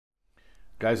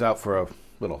Guy's out for a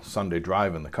little Sunday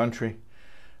drive in the country,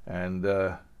 and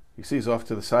he sees off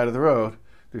to the side of the road,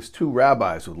 there's two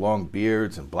rabbis with long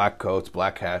beards and black coats,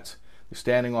 black hats. They're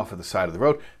standing off at the side of the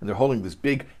road, and they're holding this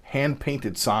big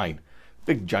hand-painted sign.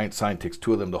 Big giant sign, takes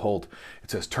two of them to hold.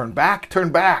 It says, turn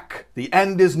back, the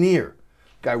end is near.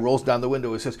 Guy rolls down the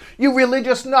window and says, you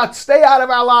religious nuts, stay out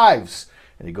of our lives.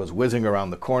 And he goes whizzing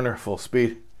around the corner, full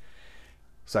speed.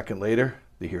 A second later,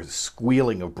 they hear the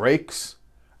squealing of brakes,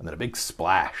 and then a big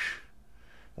splash.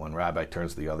 One rabbi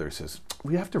turns to the other and says,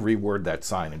 we have to reword that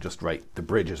sign and just write, the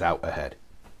bridge is out ahead.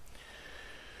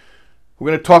 We're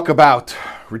going to talk about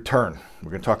return.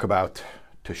 We're going to talk about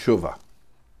teshuvah.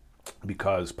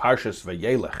 Because Parshas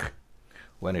Vayeilech,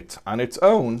 when it's on its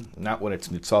own, not when it's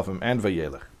Nitzavim and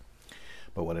Vayeilech,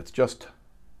 but when it's just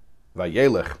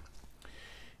Vayeilech,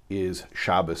 is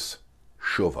Shabbos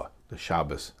Shuvah. The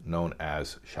Shabbos known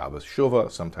as Shabbos Shuvah.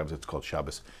 Sometimes it's called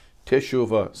Shabbos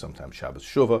Teshuvah, sometimes Shabbos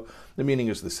Shuvah. The meaning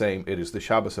is the same. It is the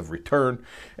Shabbos of return,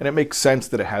 and it makes sense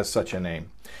that it has such a name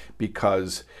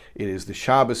because it is the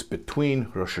Shabbos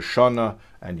between Rosh Hashanah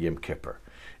and Yom Kippur.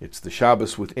 It's the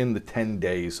Shabbos within the 10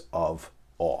 days of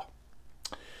awe.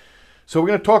 So we're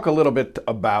going to talk a little bit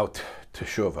about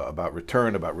teshuvah, about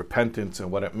return, about repentance,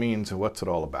 and what it means and what's it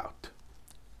all about,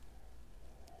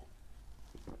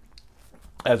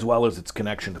 as well as its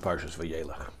connection to Parshas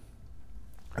Vayeilech.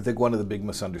 I think one of the big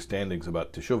misunderstandings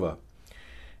about teshuvah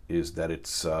is that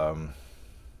it's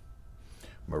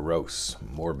morose,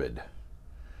 morbid.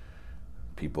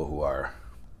 People who are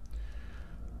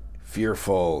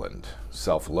fearful and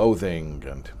self-loathing,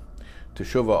 and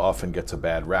teshuvah often gets a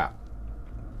bad rap.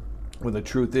 When the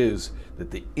truth is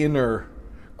that the inner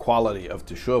quality of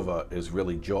teshuvah is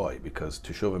really joy, because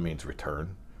teshuvah means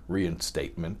return,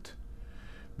 reinstatement,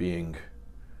 being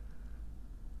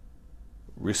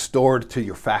restored to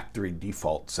your factory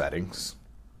default settings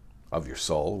of your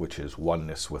soul, which is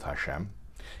oneness with Hashem,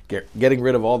 getting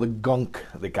rid of all the gunk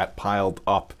that got piled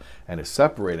up and is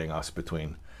separating us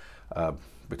between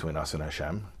us and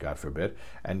Hashem, God forbid,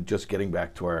 and just getting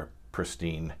back to our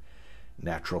pristine,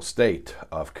 natural state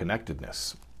of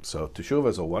connectedness. So teshuvah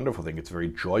is a wonderful thing. It's very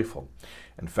joyful.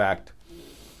 In fact,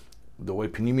 the way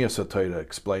Pnimiyas Torah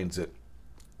explains it,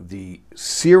 the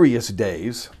serious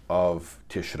days of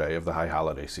Tishrei, of the high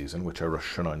holiday season, which are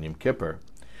Rosh Hashanah and Yom Kippur,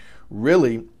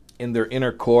 really, in their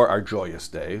inner core, are joyous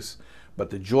days, but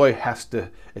the joy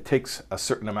it takes a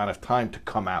certain amount of time to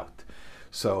come out.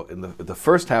 So in the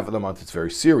first half of the month, it's very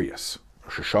serious.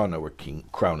 Rosh Hashanah, we're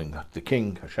crowning the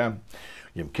king, Hashem.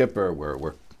 Yom Kippur,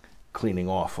 we're cleaning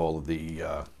off all of the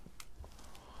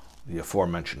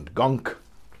aforementioned gunk.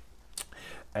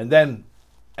 And then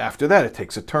after that, it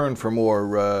takes a turn for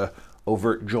more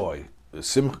overt joy. The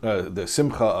simcha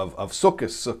of Sukkot.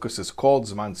 Sukkot is called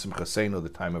Zman Simchasenu, the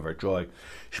time of our joy.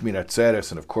 Shmini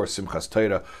Atzeres, and of course Simchas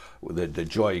Torah, the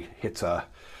joy hits a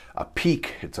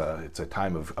peak. It's a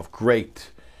time of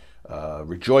great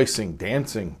rejoicing,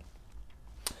 dancing.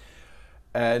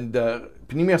 And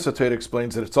Pnimiyas Torah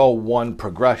explains that it's all one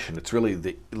progression. It's really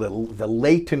the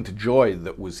latent joy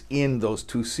that was in those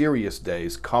two serious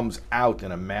days comes out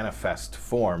in a manifest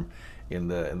form in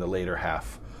the later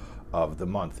half of the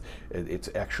month. It's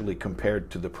actually compared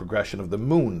to the progression of the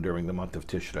moon during the month of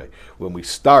Tishrei. When we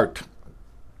start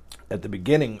at the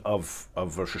beginning of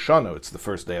Rosh Hashanah, it's the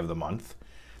first day of the month.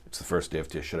 It's the first day of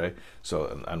Tishrei.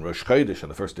 So on Rosh Chodesh, on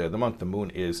the first day of the month, the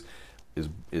moon is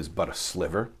but a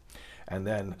sliver. And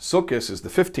then Sukkot is the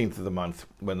 15th of the month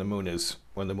when the moon is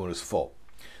full.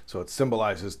 So it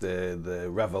symbolizes the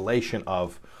revelation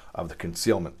of the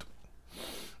concealment.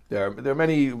 There are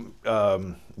many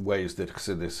ways that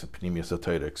Chassidus Pnimiyas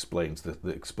Torah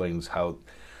explains how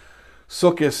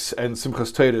Sukkot and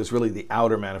Simchas Torah is really the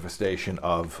outer manifestation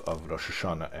of Rosh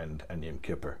Hashanah and Yom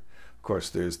Kippur. Of course,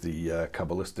 there's the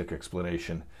Kabbalistic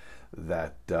explanation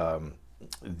that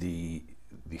the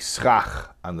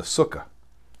schach on the sukkah.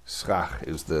 Schach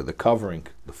is the covering,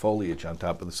 the foliage on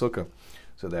top of the sukkah.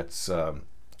 So that's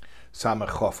Samech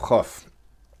Chof Chof,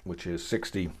 which is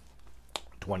 60,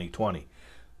 20, 20.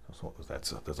 So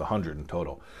there's 100 in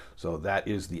total. So that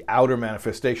is the outer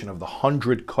manifestation of the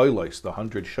 100 koilos, the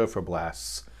 100 shofar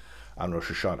blasts on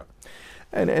Rosh Hashanah.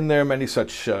 And there are many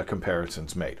such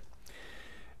comparisons made.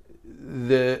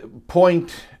 The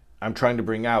point I'm trying to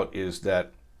bring out is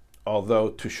that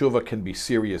although teshuvah can be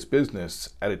serious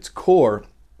business, at its core,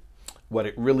 what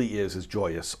it really is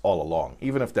joyous all along,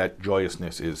 even if that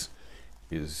joyousness is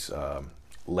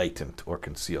latent or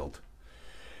concealed.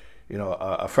 You know,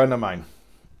 a friend of mine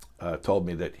told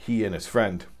me that he and his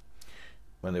friend,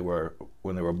 when they were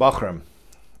bachram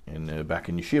back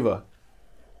in yeshiva,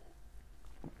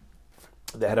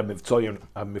 they had a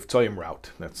Mivtzoyim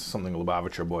route. That's something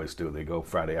Lubavitcher boys do. They go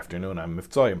Friday afternoon on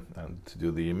Mivtzoyim and to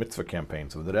do the mitzvah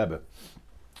campaigns of the Rebbe.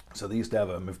 So they used to have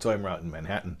a Mivtzoyim route in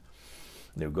Manhattan.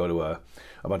 They would go to a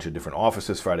bunch of different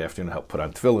offices Friday afternoon, help put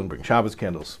on tefillin, bring Shabbos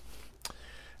candles,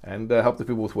 and help the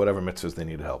people with whatever mitzvahs they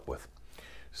needed help with.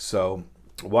 So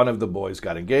one of the boys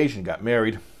got engaged and got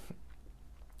married.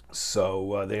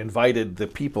 So they invited the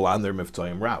people on their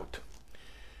Mivtzoyim route.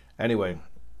 Anyway,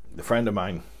 the friend of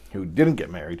mine who didn't get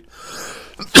married,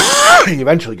 he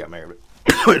eventually got married.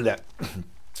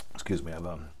 Excuse me, I have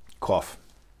a cough.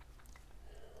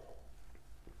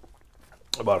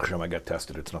 Baruch Hashem, I got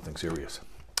tested. It's nothing serious.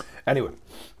 Anyway,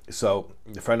 so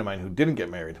the friend of mine who didn't get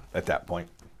married at that point,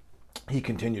 he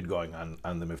continued going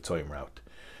on the Mivtzoyim route.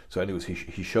 So anyways,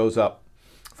 he shows up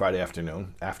Friday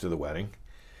afternoon after the wedding,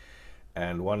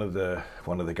 and one of the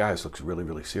guys looks really,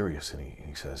 really serious, and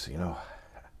he says, you know,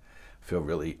 I feel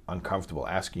really uncomfortable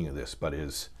asking you this, but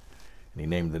and he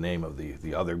named the name of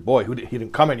the other boy who he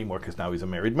didn't come anymore because now he's a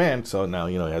married man, so now,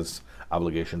 you know, he has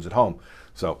obligations at home.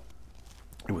 So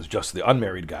it was just the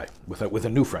unmarried guy with a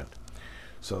new friend.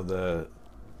 So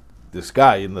this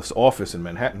guy in this office in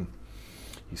Manhattan,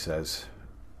 he says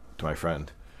to my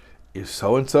friend, is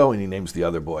so-and-so, and he names the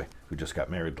other boy who just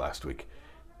got married last week,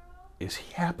 is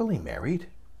he happily married?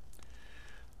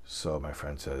 So my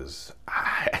friend says,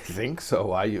 I think so.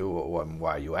 Why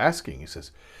are you asking? He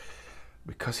says,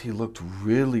 because he looked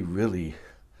really, really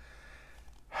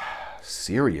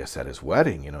serious at his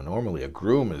wedding. You know, normally a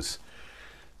groom is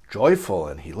joyful,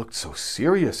 and he looked so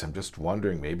serious. I'm just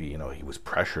wondering, maybe, you know, he was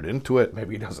pressured into it.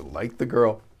 Maybe he doesn't like the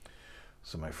girl.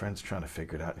 So my friend's trying to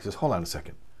figure it out. He says, hold on a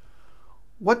second.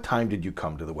 What time did you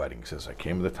come to the wedding? He says, I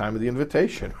came at the time of the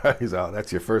invitation. He says, oh,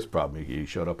 that's your first problem. You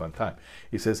showed up on time.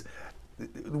 He says,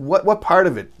 what part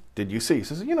of it did you see? He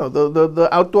says, you know, the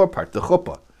outdoor part, the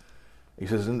chuppah. He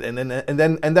says, and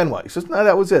then what? He says, no,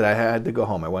 that was it. I had to go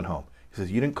home. I went home. He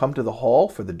says, you didn't come to the hall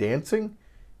for the dancing?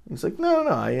 He's like, no.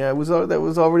 That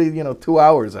was already, you know, 2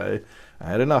 hours. I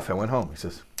had enough. I went home. He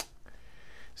says,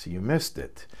 so you missed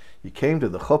it. You came to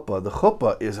the chuppah. The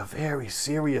chuppah is a very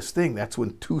serious thing. That's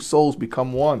when two souls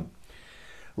become one.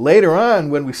 Later on,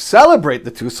 when we celebrate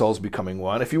the two souls becoming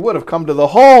one, if you would have come to the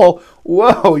hall,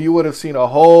 whoa, you would have seen a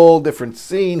whole different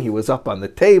scene. He was up on the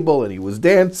table and he was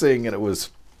dancing, and it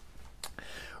was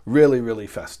really, really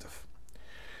festive.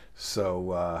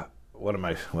 So what am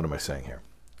I saying here?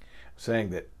 I'm saying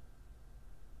that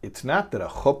it's not that a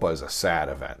chuppah is a sad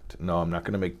event. No, I'm not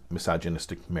going to make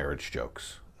misogynistic marriage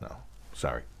jokes. No,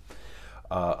 sorry.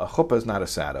 A chuppah is not a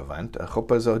sad event. A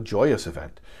chuppah is a joyous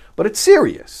event. But it's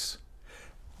serious.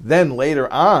 Then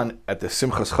later on, at the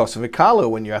Simchas Chos V'Kala,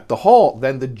 when you're at the hall,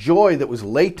 then the joy that was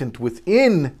latent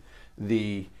within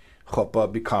the chuppah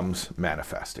becomes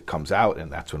manifest. It comes out, and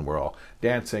that's when we're all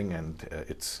dancing, and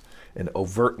it's an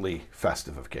overtly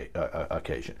festive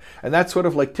occasion. And that's sort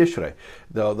of like Tishrei.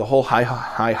 The whole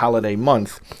high holiday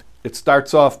month, it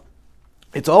starts off,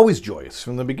 it's always joyous.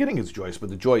 From the beginning it's joyous, but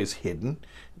the joy is hidden,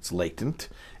 it's latent,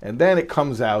 and then it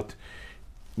comes out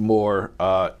more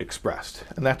expressed.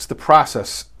 And that's the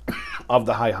process of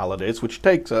the high holidays, which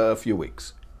takes a few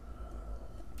weeks.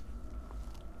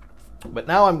 But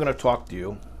now I'm going to talk to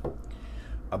you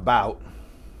about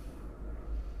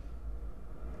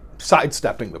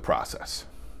sidestepping the process.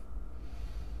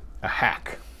 A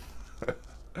hack.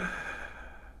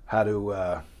 How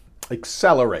to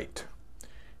accelerate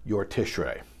your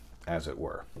Tishrei, as it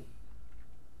were.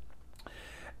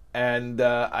 And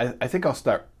I think I'll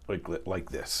start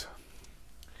like this.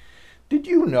 Did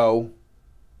you know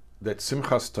that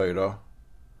Simchas Torah,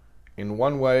 in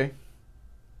one way,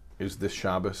 is this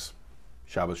Shabbos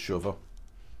Shuvah?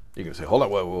 You're going to say, hold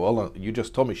on, you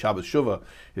just told me Shabbos Shuvah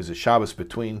is a Shabbos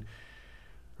between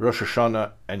Rosh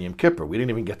Hashanah and Yom Kippur. We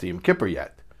didn't even get to Yom Kippur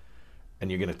yet.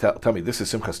 And you're going to tell me this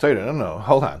is Simchas Torah. No,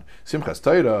 hold on. Simchas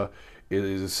Torah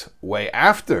is way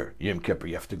after Yom Kippur.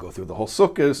 You have to go through the whole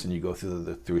Sukkos, and you go through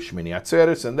Shmini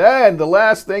Atzeres, and then the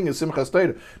last thing is Simchas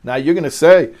Torah. Now you're going to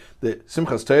say that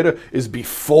Simchas Torah is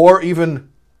before even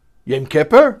Yom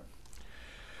Kippur?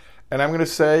 And I'm going to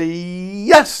say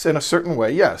yes, in a certain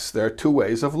way, yes. There are two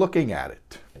ways of looking at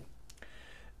it.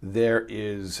 There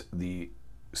is the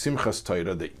Simchas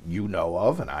Torah that you know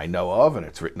of, and I know of, and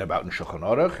it's written about in Shulchan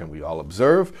Aruch, and we all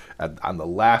observe on the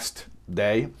last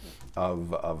day of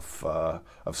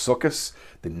Sukkot,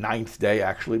 the 9th day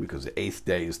actually, because the 8th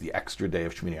day is the extra day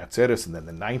of Shmini Atzeres, and then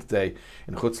the 9th day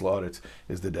in Chutz La'aretz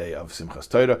is the day of Simchas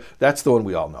Torah. That's the one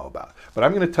we all know about. But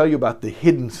I'm going to tell you about the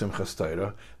hidden Simchas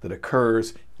Torah that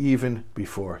occurs even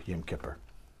before Yom Kippur.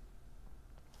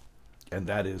 And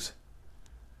that is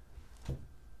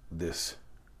this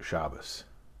Shabbos.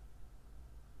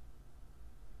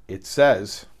 it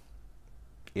says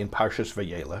in Parshas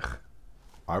Vayeilech,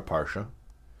 our Parsha,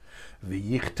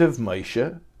 V'yichtiv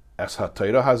Moshe es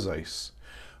ha-Torah hazos.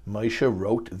 Moshe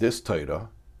wrote this Torah,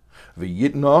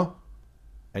 V'yitna,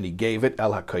 and he gave it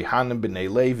el ha-kohanim b'nei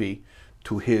Levi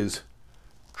to his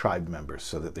tribe members,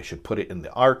 so that they should put it in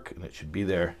the ark, and it should be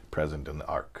there, present in the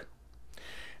ark.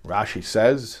 Rashi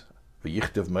says,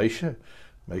 V'yichtiv Moshe,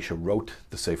 Moshe wrote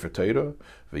the Sefer Torah,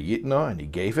 V'yitna, and he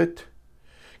gave it,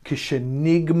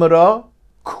 Kishenigmara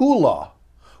kula,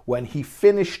 when he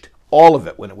finished all of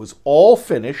it, when it was all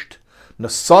finished,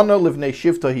 Nasana livnei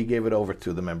shivta, he gave it over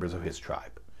to the members of his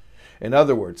tribe. In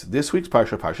other words, this week's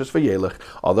Parsha, Parshas Vayeilech,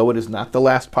 although it is not the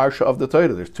last Parsha of the Torah,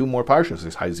 there's two more Parshas,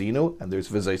 there's Haizinu and there's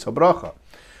V'zeis HaBracha.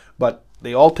 But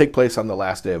they all take place on the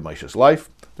last day of Moshe's life.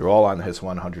 They're all on his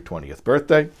 120th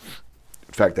birthday.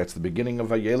 In fact, that's the beginning of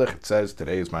Vayeilech. It says,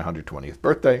 today is my 120th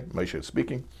birthday. Moshe is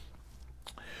speaking.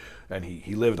 And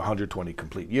he lived 120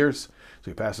 complete years.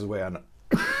 So he passes away on,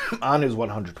 on his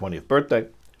 120th birthday.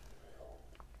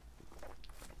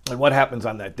 And what happens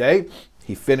on that day?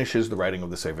 He finishes the writing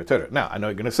of the Sefer Torah. Now, I know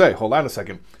you're going to say, hold on a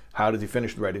second, how did he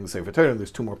finish the writing of the Sefer Torah?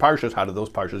 There's two more Parshas. How did those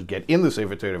Parshas get in the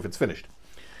Sefer Torah if it's finished?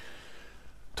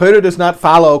 Torah does not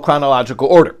follow chronological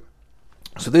order.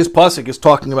 So this pasuk is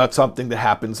talking about something that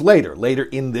happens later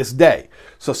in this day.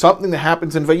 So something that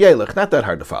happens in Vayeilech, not that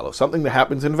hard to follow. Something that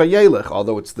happens in Vayeilech,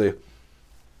 although it's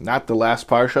not the last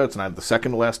parsha, it's not the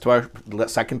second to last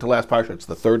parsha, it's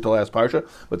the third to last parsha,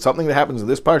 but something that happens in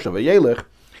this parsha, Vayeilech,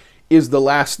 is the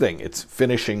last thing. It's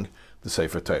finishing the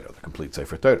Sefer Torah, the complete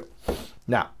Sefer Torah.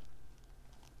 Now,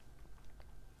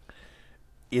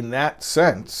 in that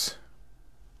sense,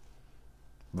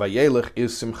 Vayeilech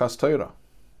is Simchas Torah.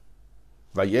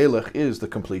 Vayeilech is the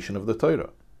completion of the Torah.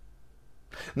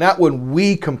 Not when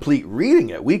we complete reading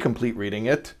it. We complete reading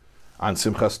it on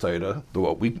Simchas Torah,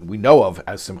 what we know of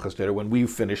as Simchas Torah, when we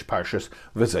finish Parshas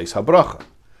V'zeis HaBracha.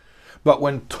 But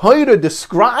when Torah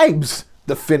describes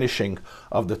the finishing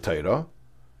of the Torah,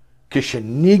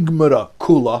 Kishenigmara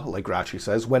kula, like Rashi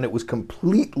says, when it was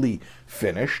completely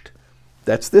finished,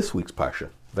 that's this week's Parsha,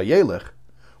 Vayeilech,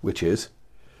 which is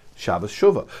Shabbos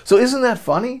Shuvah. So isn't that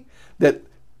funny? That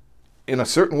in a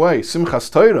certain way,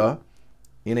 Simchas Torah,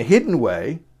 in a hidden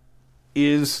way,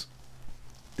 is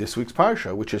this week's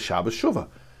Parsha, which is Shabbos Shuvah.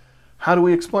 How do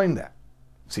we explain that?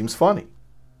 Seems funny.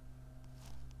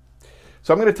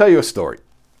 So I'm going to tell you a story.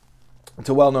 It's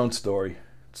a well-known story.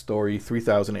 Story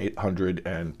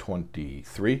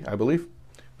 3823, I believe.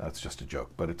 That's just a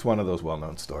joke, but it's one of those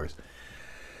well-known stories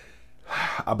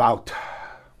about,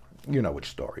 you know which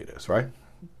story it is, right?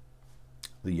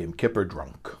 The Yom Kippur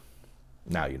drunk.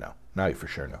 Now you know. Now you for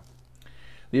sure know.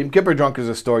 The Yom Kippur drunk is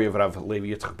a story of Rav Levi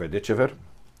Yitzchak Berditchever.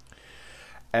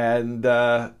 And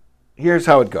here's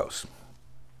how it goes.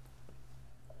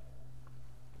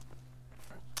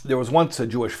 There was once a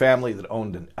Jewish family that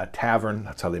owned a tavern.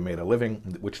 That's how they made a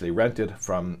living, which they rented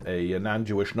from a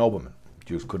non-Jewish nobleman.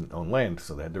 Jews couldn't own land,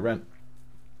 so they had to rent.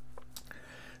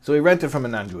 So he rented from a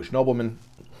non-Jewish nobleman,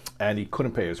 and he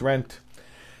couldn't pay his rent.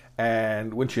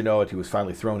 And wouldn't you know it, he was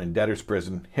finally thrown in debtor's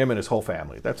prison, him and his whole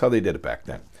family. That's how they did it back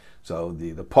then. So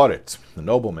the Poritz, the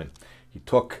nobleman, he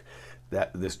took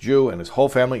this Jew and his whole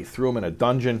family, threw him in a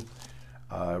dungeon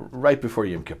right before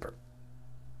Yom Kippur.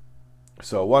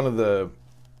 So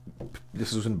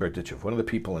this was in Berditchev. One of the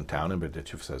people in town in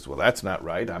Berditchev says, well, that's not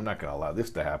right. I'm not going to allow this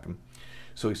to happen.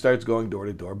 So he starts going door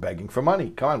to door begging for money.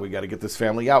 Come on, we got to get this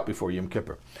family out before Yom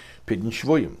Kippur. Pidyon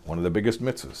Shvuyim, one of the biggest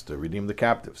mitzvahs, to redeem the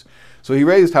captives. So he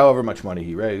raised however much money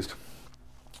he raised.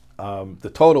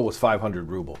 The total was 500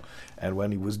 ruble. And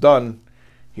when he was done,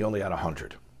 he only had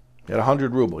 100. He had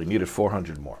 100 ruble. He needed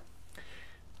 400 more.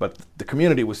 But the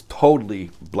community was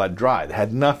totally blood dry. They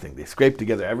had nothing. They scraped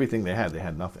together everything they had. They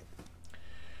had nothing.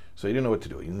 So he didn't know what to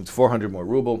do. He needs 400 more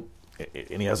ruble,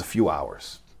 and he has a few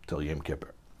hours till Yom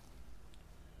Kippur.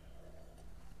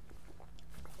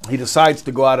 He decides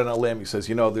to go out on a limb. He says,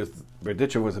 you know,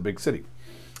 Berditchev was a big city.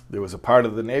 There was a part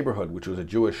of the neighborhood which was a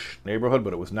Jewish neighborhood,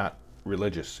 but it was not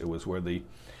religious. It was where the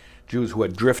Jews who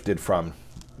had drifted from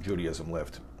Judaism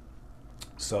lived.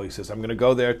 So he says, I'm going to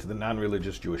go there to the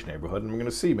non-religious Jewish neighborhood, and we're going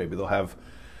to see. Maybe they'll have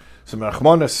some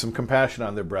rachmanis, some compassion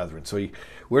on their brethren. So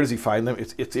where does he find them?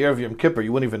 It's Erev Yom Kippur.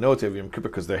 You wouldn't even know it's Erev Yom Kippur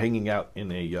because they're hanging out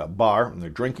in a bar, and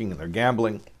they're drinking, and they're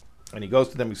gambling. And he goes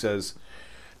to them, he says,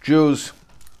 Jews,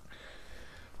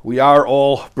 we are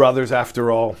all brothers after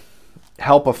all.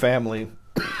 Help a family.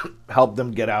 Help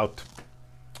them get out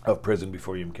of prison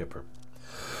before Yom Kippur.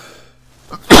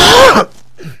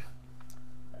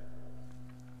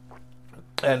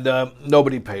 And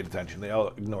nobody paid attention. They all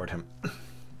ignored him.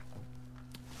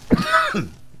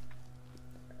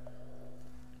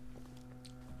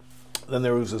 Then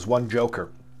there was this one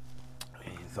joker.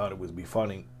 He thought it would be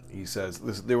funny. He says,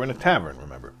 they were in a tavern,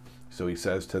 remember? So he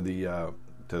says to the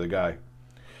guy,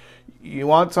 "You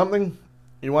want something?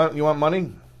 You want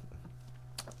money?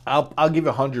 I'll give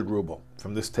you 100 ruble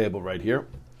from this table right here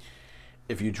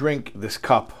if you drink this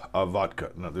cup of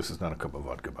vodka." No, this is not a cup of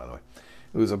vodka, by the way.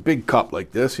 It was a big cup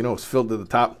like this, it was filled to the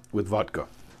top with vodka.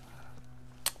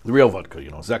 The real vodka,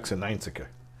 96.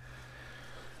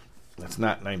 That's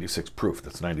not 96 proof,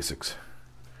 that's 96%.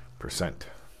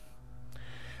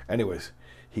 Anyways,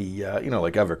 he,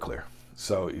 like Everclear.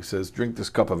 So he says, "Drink this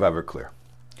cup of Everclear."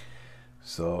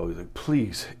 So he's like,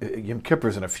 "Please, Yom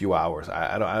Kippur's in a few hours.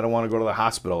 I don't want to go to the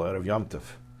hospital out of Yom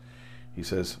Tov." He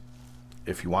says,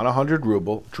 "If you want 100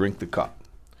 ruble, drink the cup."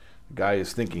 The guy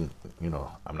is thinking,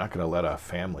 I'm not going to let a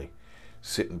family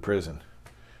sit in prison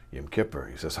Yom Kippur.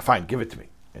 He says, "Fine, give it to me."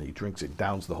 And he drinks it,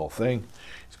 downs the whole thing.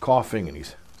 He's coughing and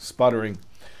he's sputtering,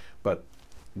 but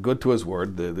good to his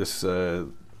word. This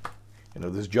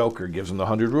joker gives him the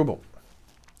 100 ruble.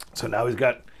 So now he's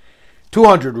got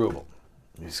 200 ruble.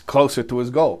 He's closer to his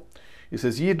goal. He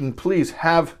says, "Yidden, please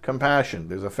have compassion.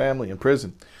 There's a family in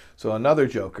prison." So another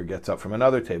joker gets up from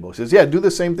another table. He says, "Yeah, do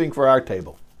the same thing for our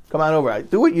table. Come on over.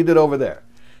 Do what you did over there."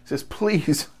 He says,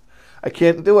 "Please, I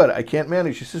can't do it. I can't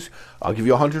manage." He says, "I'll give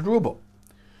you 100 ruble."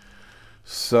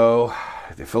 So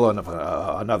they fill in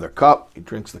another cup. He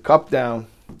drinks the cup down,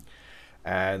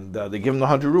 and they give him the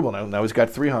 100 ruble. Now he's got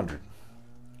 300.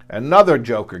 Another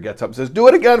joker gets up and says, "Do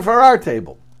it again for our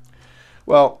table."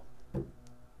 Well,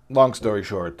 long story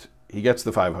short, he gets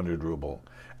the 500 ruble,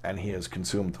 and he has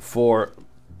consumed 4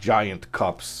 giant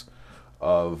cups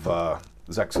of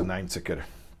 96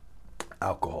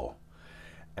 alcohol.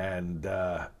 And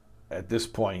at this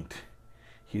point,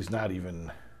 he's not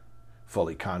even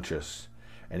fully conscious.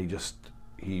 And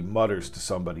he mutters to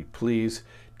somebody, "Please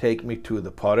take me to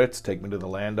the Parshas, take me to the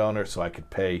landowner so I could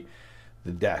pay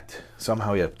the debt."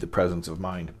 Somehow he had the presence of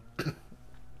mind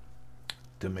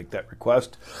to make that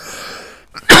request.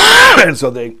 And so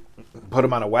they put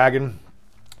him on a wagon.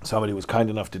 Somebody was kind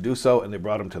enough to do so, and they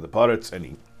brought him to the Parshas, and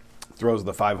he throws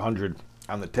the 500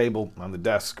 on the table, on the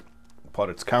desk.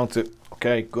 Parshas counts it.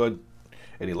 Okay, good.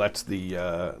 And he lets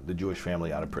the Jewish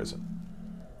family out of prison.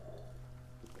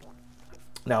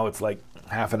 Now it's like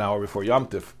half an hour before Yom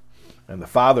Tov, and the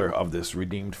father of this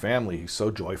redeemed family, he's so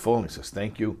joyful, and he says,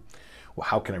 "Thank you. Well,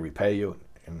 how can I repay you?"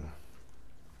 And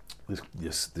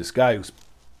this guy who's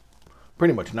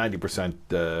pretty much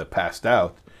 90% passed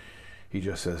out, he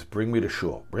just says, "Bring me to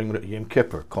shul. Bring me to Yom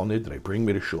Kippur. Kol Nidre. Bring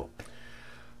me to shul."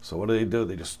 So what do?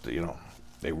 They just,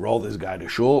 they roll this guy to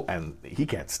shul, and he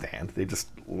can't stand. They just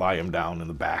lie him down in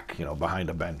the back,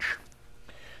 behind a bench.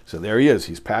 So there he is.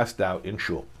 He's passed out in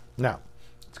shul. Now,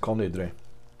 it's Kol Nidre.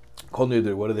 Kol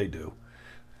Nidre, what do?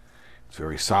 It's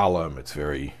very solemn. It's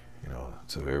very,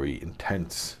 it's a very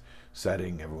intense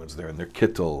setting. Everyone's there in their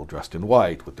kittel, dressed in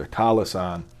white, with their talis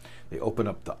on. They open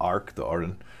up the ark, the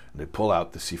Aron, and they pull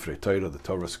out the Sefer Torah, the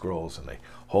Torah scrolls, and they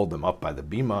hold them up by the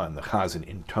bima, and the chazan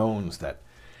intones that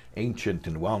ancient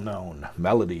and well-known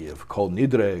melody of Kol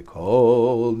Nidre,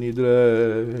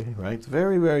 right? It's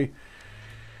very, very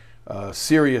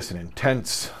serious and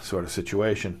intense sort of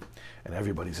situation, and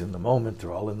everybody's in the moment.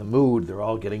 They're all in the mood. They're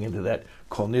all getting into that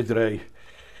Kol Nidre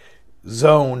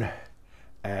zone,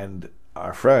 and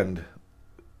our friend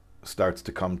starts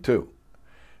to come to,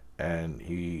 and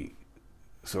he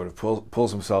sort of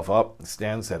pulls himself up and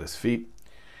stands at his feet,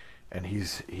 and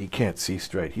he can't see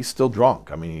straight. He's still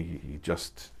drunk. I mean, he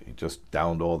just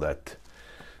downed all that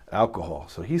alcohol,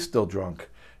 so he's still drunk.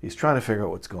 He's trying to figure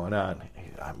out what's going on.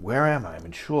 Where am I? I'm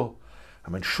in shul.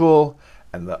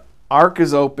 And the ark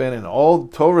is open, and all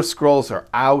the Torah scrolls are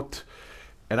out,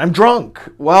 and I'm drunk.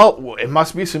 Well, it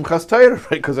must be Simchas Torah, right?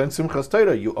 Because in Simchas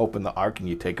Torah, you open the ark and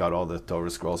you take out all the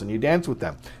Torah scrolls and you dance with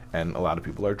them. And a lot of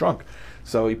people are drunk.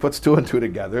 So he puts 2 and 2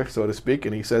 together, so to speak,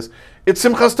 and he says, "It's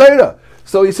Simchas Torah."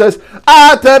 So he says,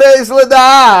 "Atareis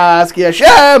ladas ki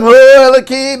Hashem hu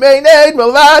elokim eined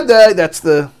milvadei."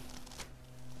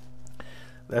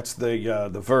 That's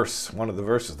the verse, one of the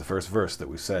verses, the first verse that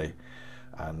we say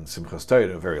on Simchas Torah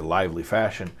in a very lively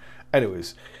fashion.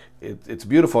 Anyways, it's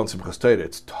beautiful in Simchas Torah.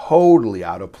 It's totally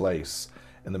out of place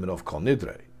in the middle of Kol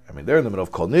Nidre. I mean, they're in the middle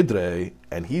of Kol Nidre,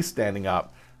 and he's standing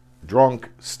up, drunk,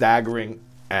 staggering,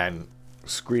 and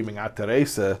screaming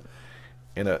Ataresa.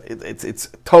 It's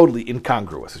totally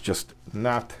incongruous. It's just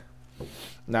not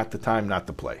the time, not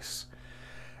the place.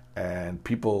 And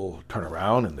people turn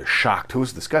around and they're shocked. Who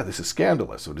is this guy? This is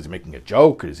scandalous. So is he making a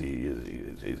joke? Is he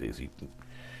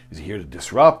here to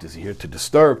disrupt? Is he here to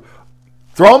disturb?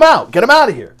 Throw him out. Get him out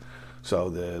of here. So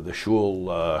the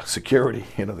shul security,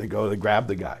 they grab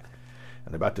the guy.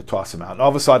 and they're about to toss him out. And all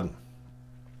of a sudden,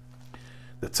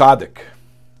 the tzaddik,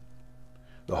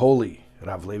 the holy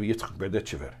Rav Levi Yitzchak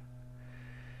Berditchever,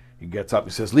 he gets up,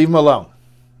 he says, leave him alone.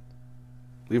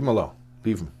 Leave him alone.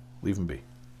 Leave him be.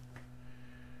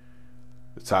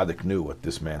 The tzaddik knew what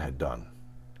this man had done.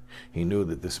 He knew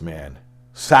that this man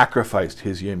sacrificed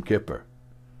his Yom Kippur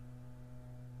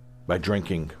by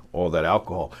drinking all that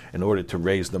alcohol in order to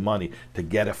raise the money to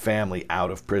get a family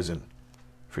out of prison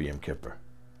for Yom Kippur.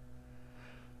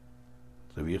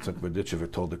 So Yitzchak Berditchever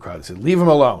told the crowd, he said, leave him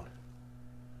alone.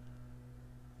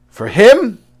 For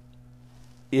him,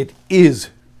 it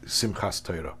is Simchas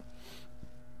Torah.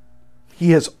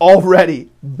 He has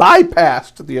already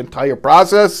bypassed the entire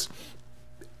process.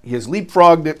 He has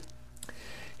leapfrogged it.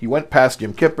 He went past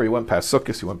Yom Kippur, he went past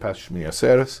Sukkot, he went past Shmini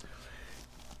Atzeres.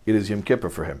 It is Yom Kippur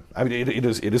for him. I mean, it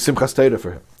is Simchas Torah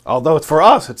for him. Although it's for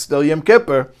us, it's still Yom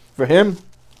Kippur. For him,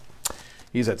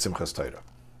 he's at Simchas Torah.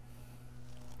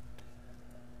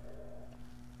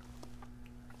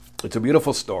 It's a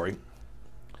beautiful story.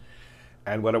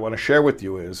 And what I want to share with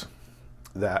you is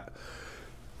that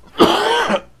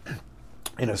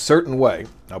in a certain way,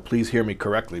 now please hear me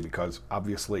correctly, because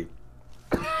obviously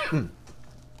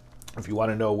if you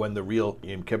want to know when the real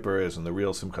Yom Kippur is and the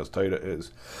real Simchas Torah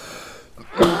is,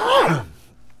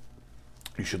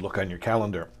 you should look on your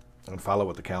calendar and follow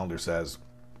what the calendar says,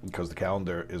 because the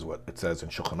calendar is what it says in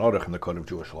Shulchan Aruch in the Code of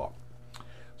Jewish Law.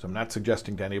 So I'm not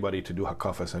suggesting to anybody to do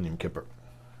Hakafas on Yom Kippur.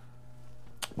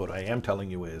 What I am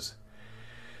telling you is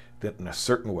that in a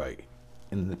certain way,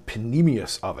 in the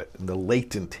penimius of it, in the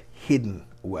latent, hidden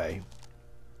way,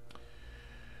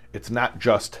 it's not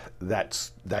just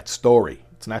that story.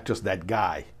 It's not just that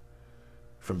guy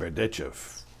from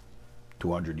Berditchev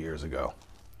 200 years ago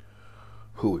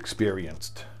who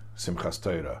experienced Simchas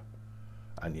Torah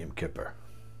on Yom Kippur.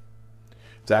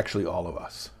 It's actually all of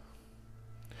us.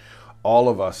 All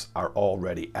of us are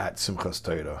already at Simchas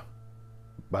Torah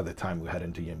by the time we head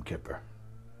into Yom Kippur.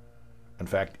 In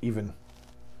fact, even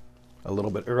a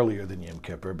little bit earlier than Yom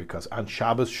Kippur, because on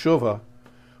Shabbos Shuvah,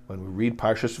 when we read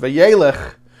Parshas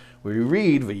Vayeilech, we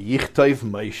read Vayichtov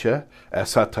Moshe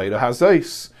es HaTorah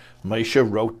hazos.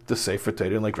 Moshe wrote the Sefer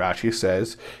Torah, and like Rashi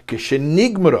says,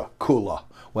 Kishenigmara kula,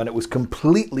 when it was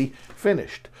completely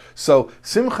finished. So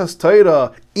Simchas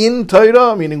Torah in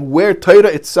Torah, meaning where Torah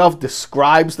itself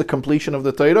describes the completion of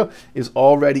the Torah, is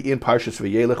already in Parshas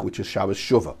Vayeilech, which is Shabbos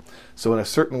Shuvah. So in a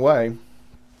certain way,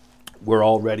 we're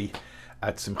already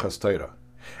at Simchas Torah.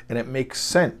 And it makes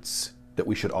sense that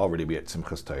we should already be at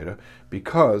Simchas Torah,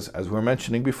 because, as we were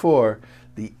mentioning before,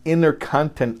 the inner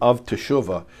content of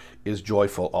Teshuvah is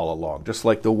joyful all along. Just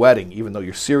like the wedding, even though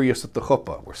you're serious at the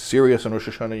chuppah, we're serious on Rosh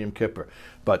Hashanah Yom Kippur,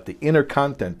 but the inner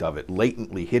content of it,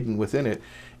 latently hidden within it,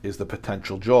 is the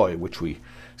potential joy, which we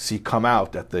see come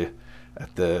out at the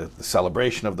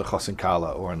celebration of the Chosin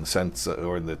Kala, or in the sense,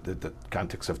 or in the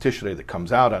context of Tishrei, that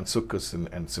comes out on Sukkot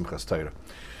and Simchas Torah.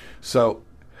 So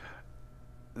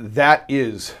that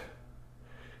is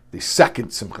the second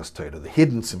Simchas Torah, the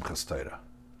hidden Simchas Torah,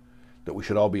 that we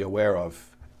should all be aware of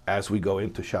as we go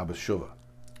into Shabbos Shuvah.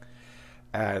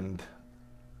 And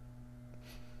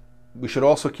we should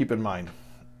also keep in mind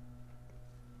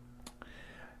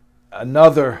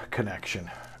another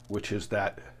connection, which is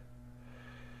that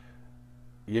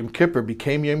Yom Kippur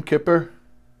became Yom Kippur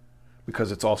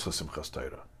because it's also Simchas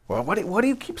Torah. Well, what do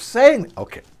you keep saying?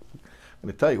 Okay, I'm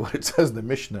going to tell you what it says in the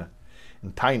Mishnah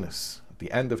in Tainus, at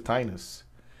the end of Tainus.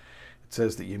 It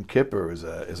says that Yom Kippur is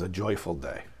a joyful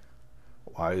day.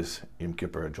 Why is Yom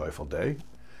Kippur a joyful day?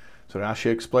 So Rashi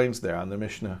explains there on the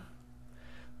Mishnah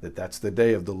that that's the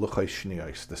day of the Luchos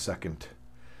Shniyos, the second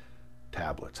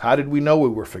tablets. How did we know we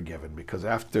were forgiven? Because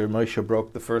after Moshe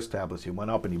broke the first tablets, he went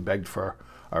up and he begged for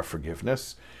our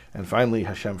forgiveness, and finally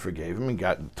Hashem forgave him,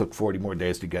 and took 40 more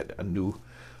days to get a new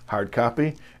hard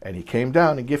copy, and he came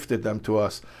down and gifted them to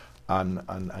us on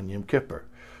Yom Kippur.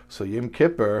 So Yom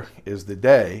Kippur is the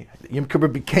day, Yom Kippur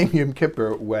became Yom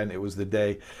Kippur when it was the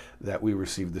day that we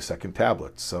received the second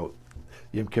tablets. So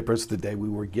Yom Kippur is the day we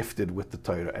were gifted with the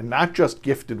Torah. And not just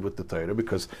gifted with the Torah,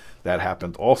 because that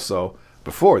happened also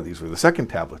before. These were the second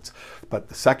tablets. But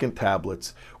the second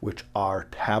tablets, which are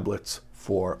tablets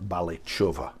for Balei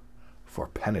Tshuva, for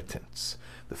penitence.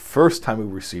 The first time we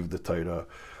received the Torah,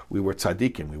 we were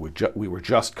tzaddikim. We were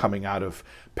just coming out of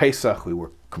Pesach. We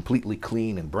were completely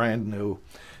clean and brand new.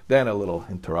 Then a little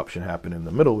interruption happened in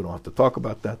the middle. We don't have to talk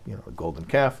about that, the golden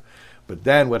calf. But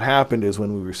then what happened is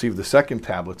when we received the second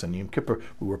tablets on Yom Kippur,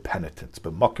 we were penitents.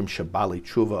 But Mokim Shabali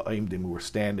Tshuva Aimdim, we were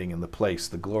standing in the place,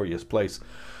 the glorious place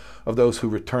of those who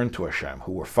returned to Hashem,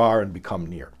 who were far and become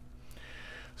near.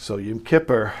 So Yom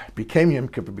Kippur became Yom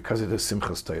Kippur because it is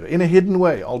Simchas Torah, in a hidden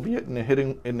way, albeit in a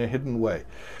hidden way.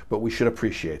 But we should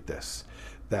appreciate this,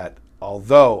 that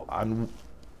although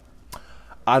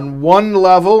on one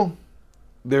level,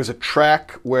 there's a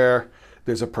track where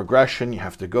there's a progression. You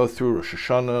have to go through Rosh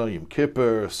Hashanah, Yom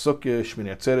Kippur, Sukkot,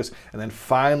 Shmini Atzeres, and then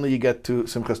finally you get to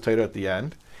Simchas Torah at the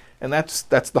end. And that's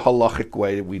the halachic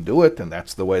way we do it, and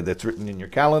that's the way that's written in your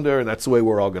calendar, and that's the way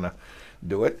we're all going to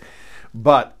do it.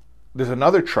 But there's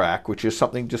another track, which is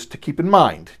something just to keep in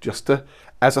mind,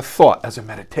 as a thought, as a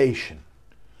meditation,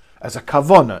 as a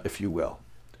kavanah, if you will,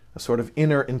 a sort of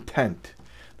inner intent,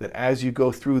 that as you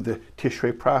go through the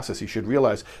Tishrei process, you should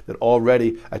realize that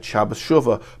already at Shabbos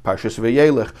Shuvah, Parshas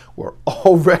Vayeilech, we're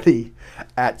already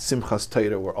at Simchas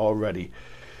Torah, we're already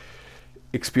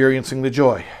experiencing the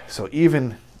joy. So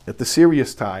even at the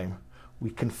serious time, we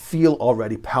can feel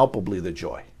already palpably the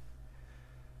joy.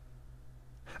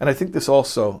 And I think this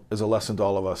also is a lesson to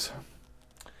all of us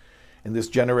in this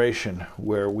generation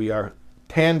where we are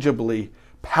tangibly,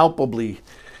 palpably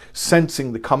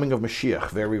sensing the coming of Mashiach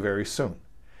very, very soon.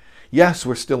 Yes,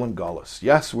 we're still in Galus.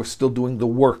 Yes, we're still doing the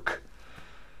work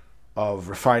of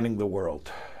refining the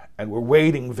world. And we're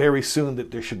waiting very soon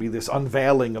that there should be this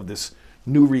unveiling of this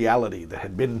new reality that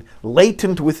had been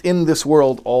latent within this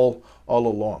world all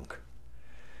along.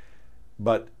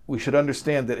 But we should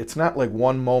understand that it's not like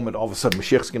one moment, all of a sudden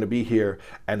Mashiach's going to be here,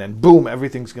 and then boom,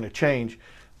 everything's going to change.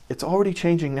 It's already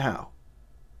changing now.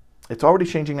 It's already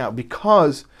changing now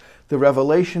because the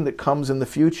revelation that comes in the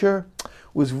future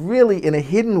was really in a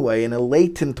hidden way, in a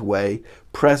latent way,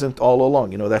 present all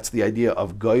along. You know, that's the idea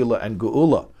of Goyla and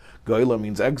Geula. Goyla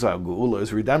means exile, Geula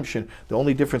is redemption. The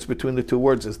only difference between the two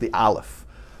words is the Aleph.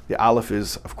 The Aleph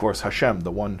is, of course, Hashem,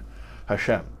 the one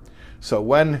Hashem. So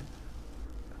when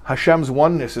Hashem's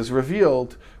oneness is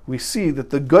revealed, we see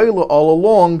that the Goyla all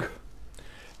along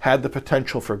had the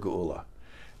potential for Geula.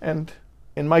 And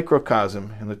in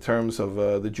microcosm, in the terms of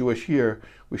the Jewish year,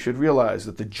 we should realize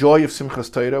that the joy of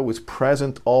Simchas Torah was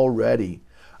present already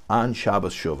on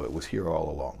Shabbos Shuvah. It was here all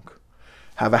along.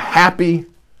 Have a happy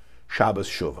Shabbos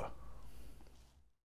Shuvah.